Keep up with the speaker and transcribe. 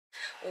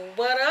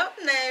What up,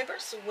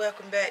 neighbors?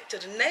 Welcome back to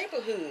the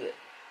neighborhood.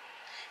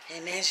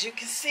 And as you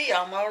can see,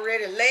 I'm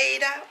already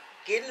laid out,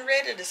 getting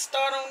ready to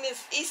start on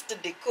this Easter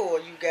decor,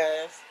 you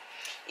guys.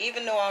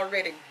 Even though I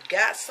already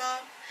got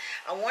some,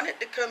 I wanted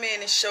to come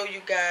in and show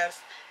you guys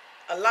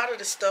a lot of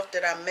the stuff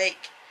that I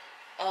make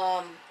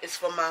is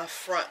for my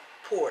front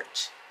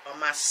porch, or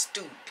my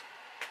stoop,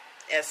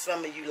 as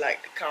some of you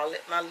like to call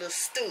it, my little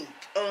stoop,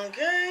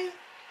 okay?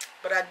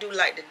 But I do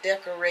like to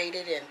decorate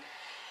it and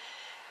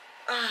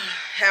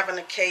have an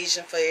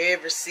occasion for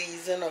every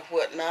season or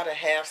whatnot, to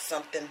have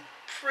something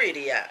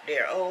pretty out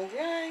there,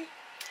 okay?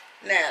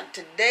 Now,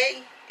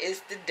 today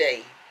is the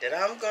day that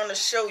I'm going to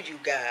show you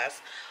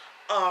guys,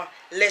 or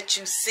let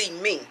you see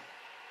me,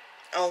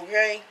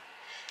 okay?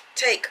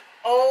 Take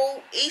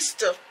old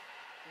Easter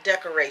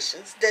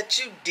decorations that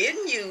you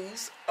didn't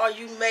use or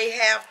you may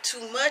have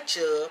too much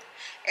of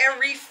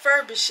and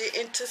refurbish it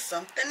into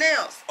something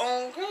else,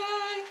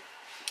 okay?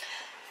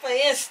 For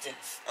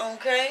instance,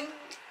 okay,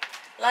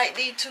 like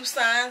these two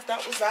signs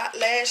that was out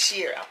last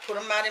year. I put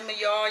them out in my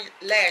yard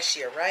last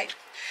year, right?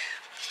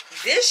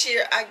 This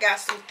year I got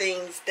some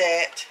things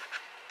that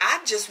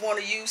I just want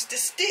to use the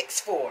sticks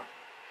for,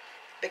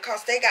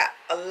 because they got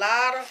a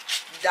lot of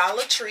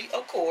Dollar Tree,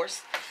 of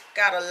course,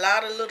 got a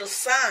lot of little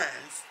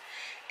signs,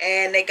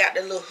 and they got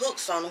the little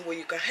hooks on them where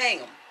you can hang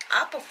them.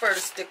 I prefer to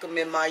stick them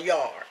in my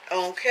yard,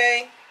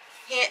 okay?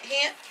 Hint,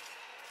 hint.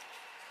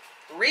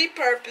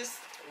 Repurpose,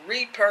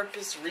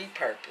 repurpose,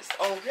 repurpose,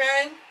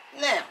 okay?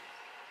 Now,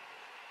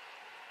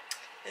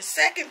 the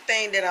second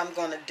thing that I'm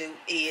going to do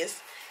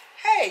is,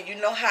 hey, you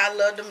know how I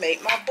love to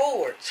make my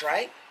boards,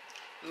 right?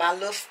 My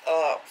little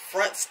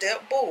front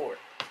step board.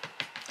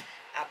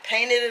 I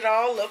painted it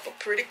all up a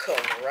pretty color,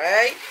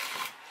 right?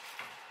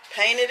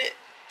 Painted it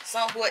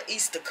somewhat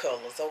Easter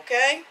colors,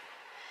 okay?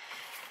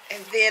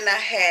 And then I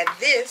had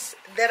this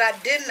that I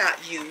did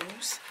not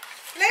use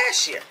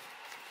last year.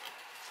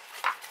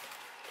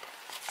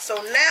 So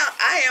now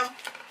I am,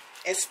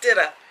 instead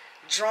of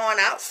drawing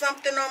out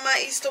something on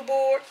my Easter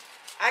board,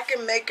 I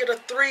can make it a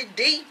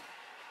 3D.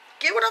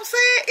 Get what I'm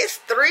saying? It's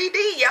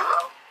 3D,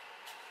 y'all.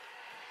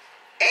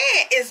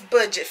 And it's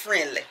budget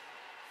friendly.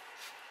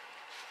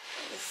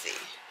 Let me see.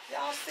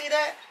 Y'all see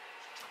that?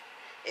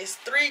 It's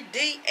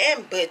 3D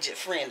and budget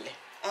friendly.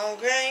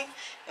 Okay?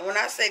 And when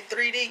I say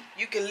 3D,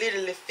 you can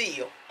literally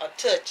feel or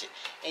touch it.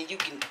 And you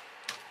can,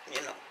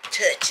 you know,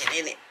 touch it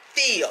and it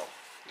feel.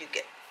 You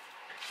get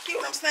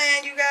what I'm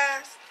saying, you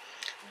guys?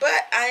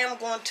 But I am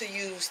going to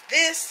use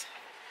this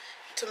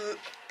to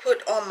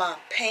put on my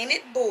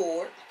painted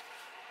board.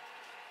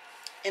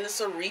 And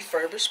it's a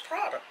refurbished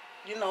product.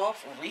 You know,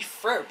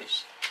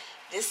 refurbished.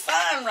 This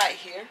sign right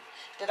here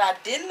that I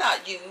did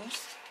not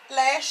use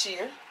last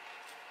year,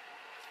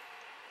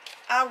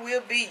 I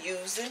will be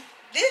using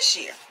this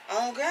year,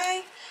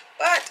 okay?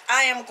 But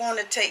I am going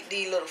to take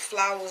these little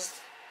flowers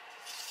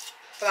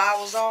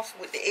off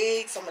with the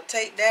eggs. I'm going to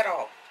take that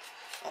off,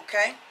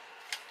 okay?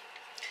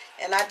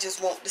 And I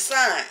just want the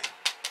sign.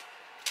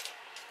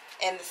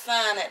 And the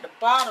sign at the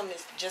bottom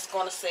is just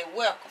going to say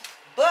welcome.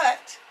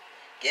 But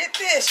get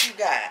this, you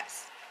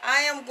guys.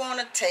 I am going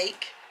to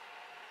take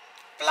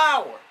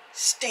flower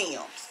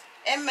stems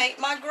and make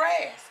my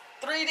grass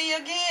 3D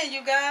again,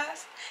 you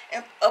guys.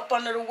 And up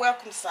under the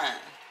welcome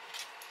sign.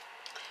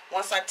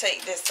 Once I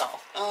take this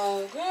off.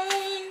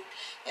 Okay.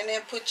 And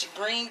then put your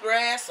green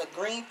grass or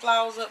green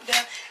flowers up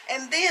there.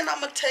 And then I'm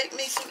going to take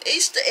me some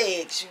Easter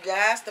eggs, you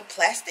guys. The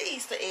plastic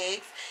Easter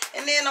eggs.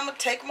 And then I'm going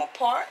to take them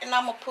apart and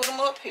I'm going to put them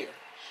up here.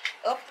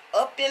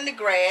 Up in the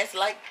grass,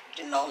 like,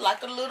 you know,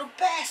 like a little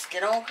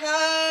basket,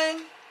 okay?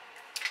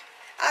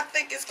 I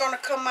think it's going to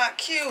come out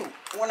cute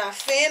when I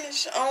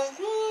finish.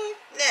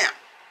 Now,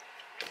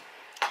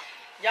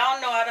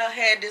 y'all know I done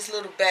had this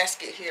little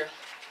basket here,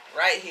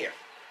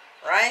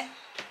 right?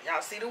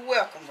 Y'all see the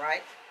welcome,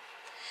 right?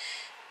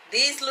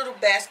 These little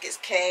baskets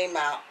came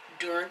out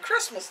during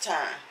Christmas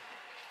time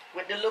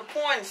with the little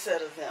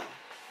poinsettias in them.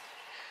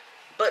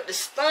 But the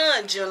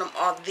sponge in them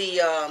are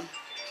the,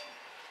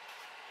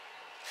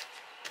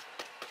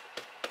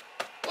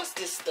 what's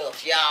this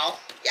stuff, y'all?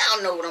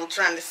 Y'all know what I'm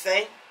trying to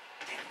say.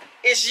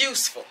 It's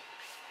useful.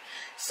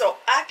 So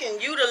I can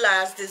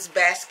utilize this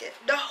basket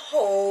the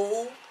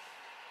whole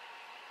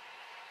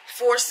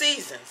 4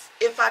 seasons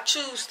if I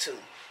choose to.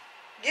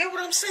 Get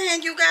what I'm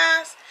saying, you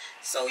guys?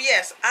 So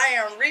yes, I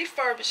am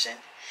refurbishing,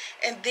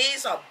 and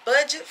these are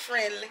budget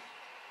friendly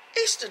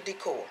Easter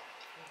decor.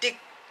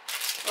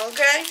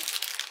 Okay?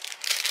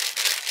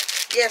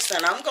 Yes,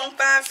 and I'm going to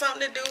find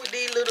something to do with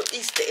these little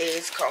Easter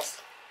eggs,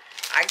 because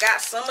I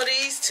got some of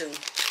these too.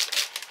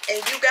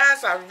 And you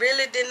guys, I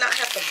really did not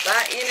have to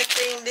buy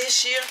anything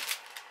this year,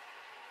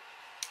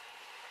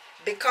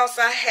 because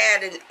I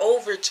had an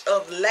overage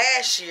of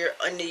last year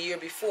and the year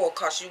before,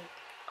 because you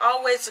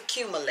always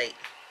accumulate.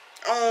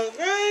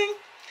 Okay?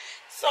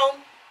 So,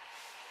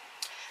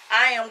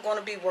 I am going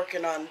to be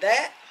working on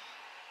that.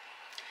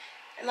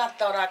 And I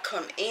thought I'd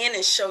come in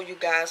and show you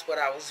guys what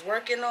I was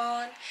working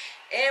on.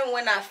 And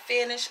when I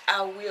finish,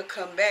 I will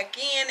come back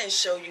in and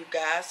show you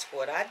guys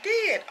what I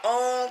did.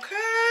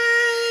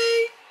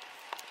 Okay?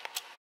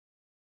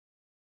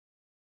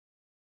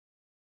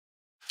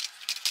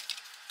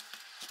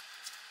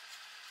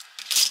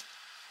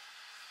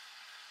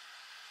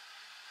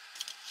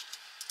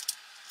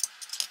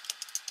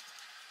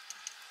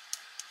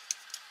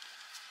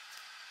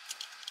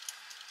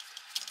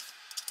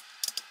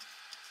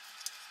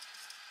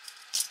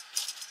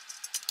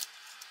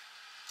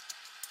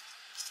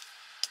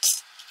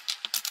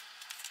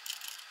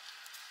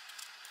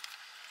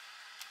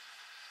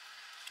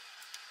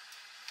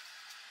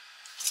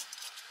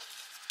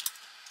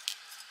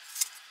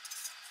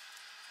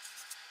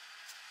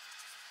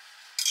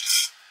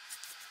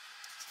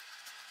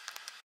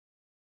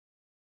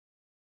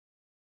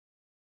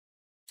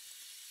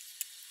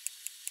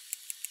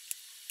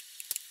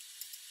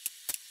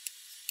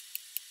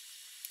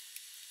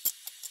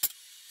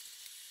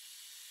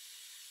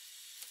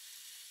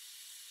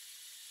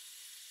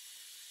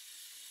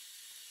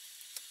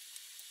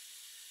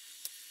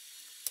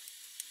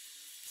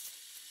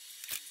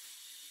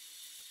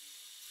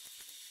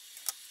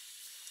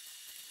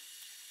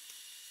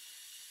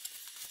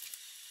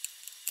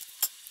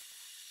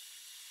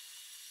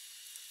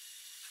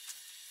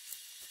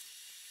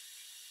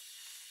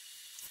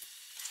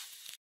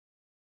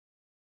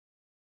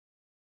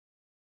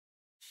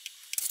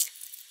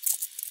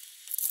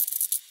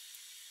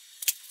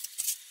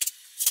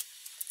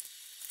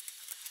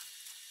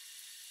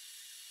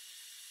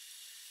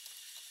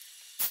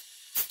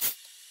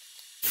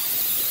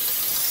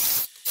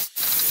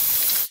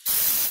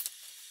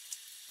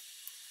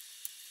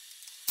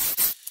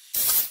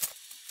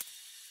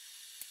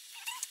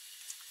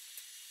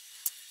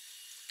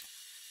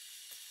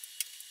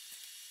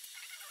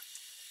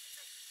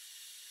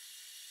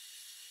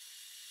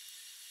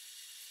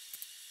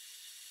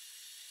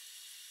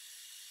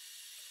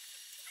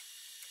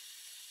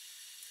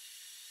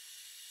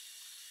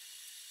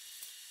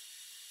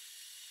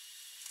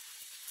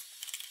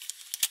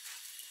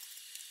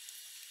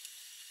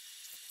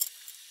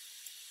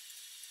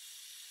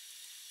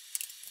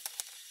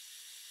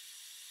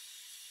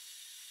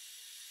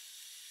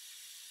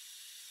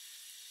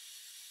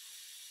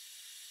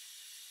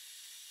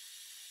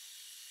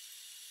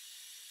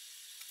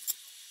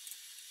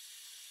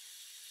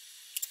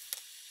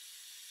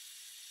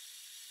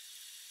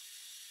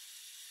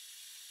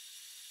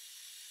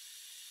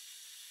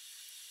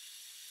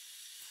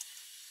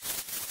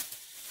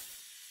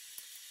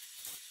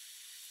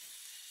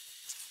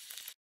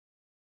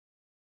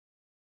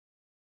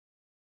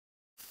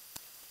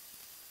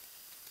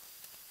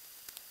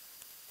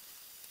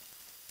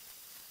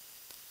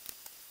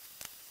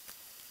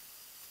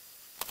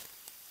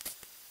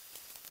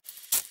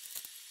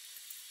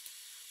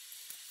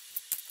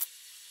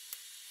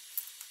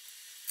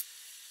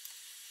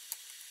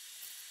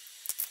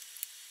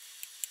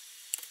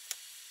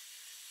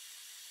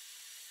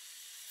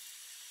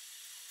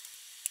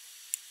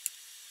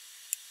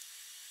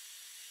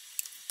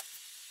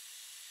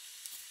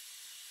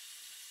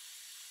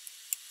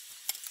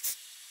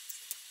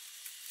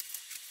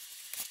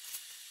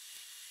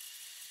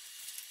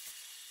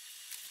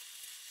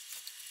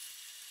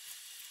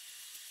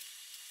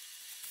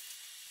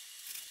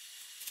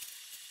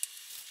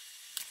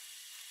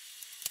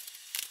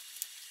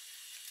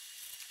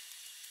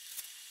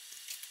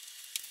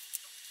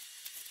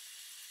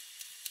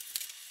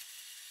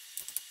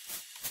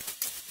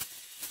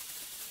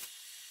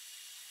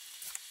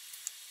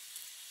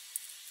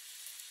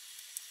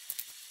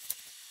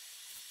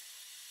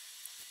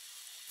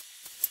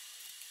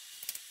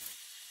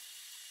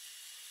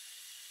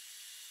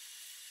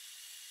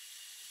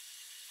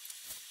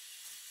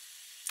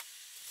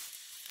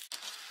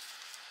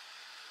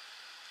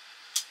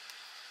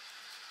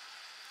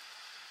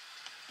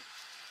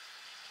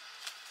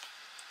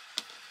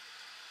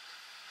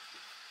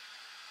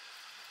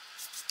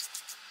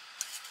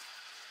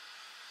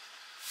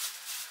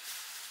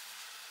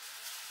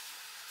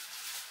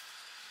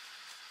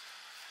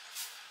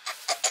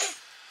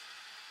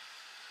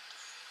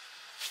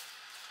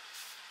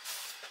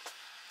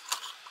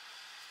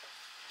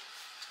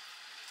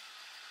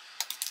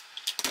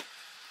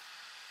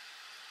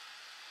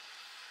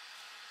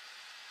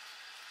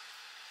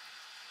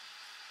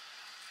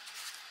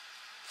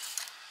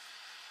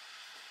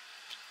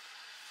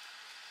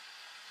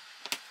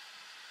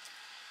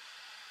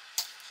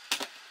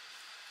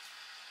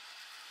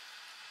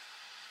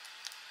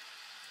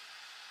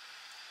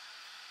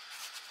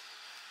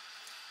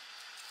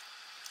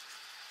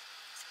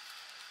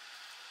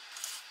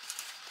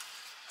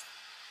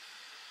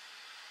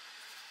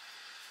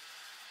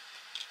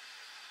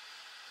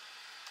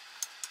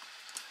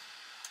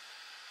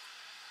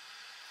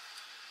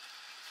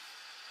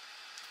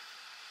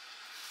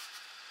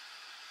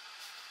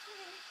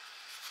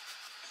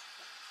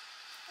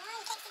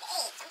 you can't see the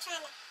edge. I'm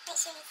trying to make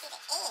sure you see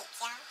the edge,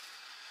 y'all.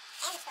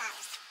 And the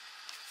flowers.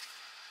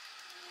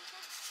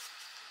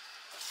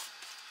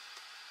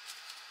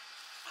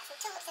 Got some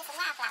tulips and some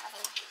wildflowers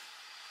in there.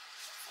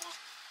 See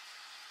that?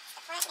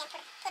 The front, and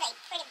then put a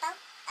pretty bow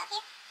up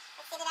here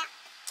and fit it out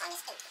on your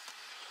stoop.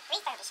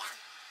 Repurpose, y'all.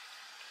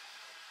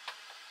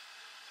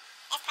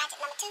 That's project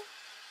number 2.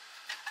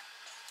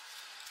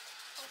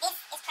 And this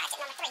is project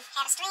number 3.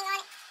 Had a string on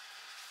it.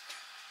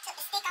 Took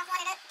the stick off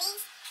one of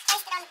these,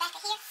 placed it on the back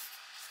of here,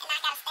 and now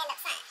I got a stand-up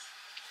sign.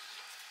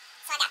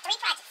 So I got 3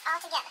 projects all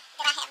together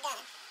that I have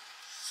done.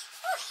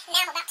 Whew,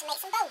 now I'm about to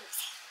make some bows.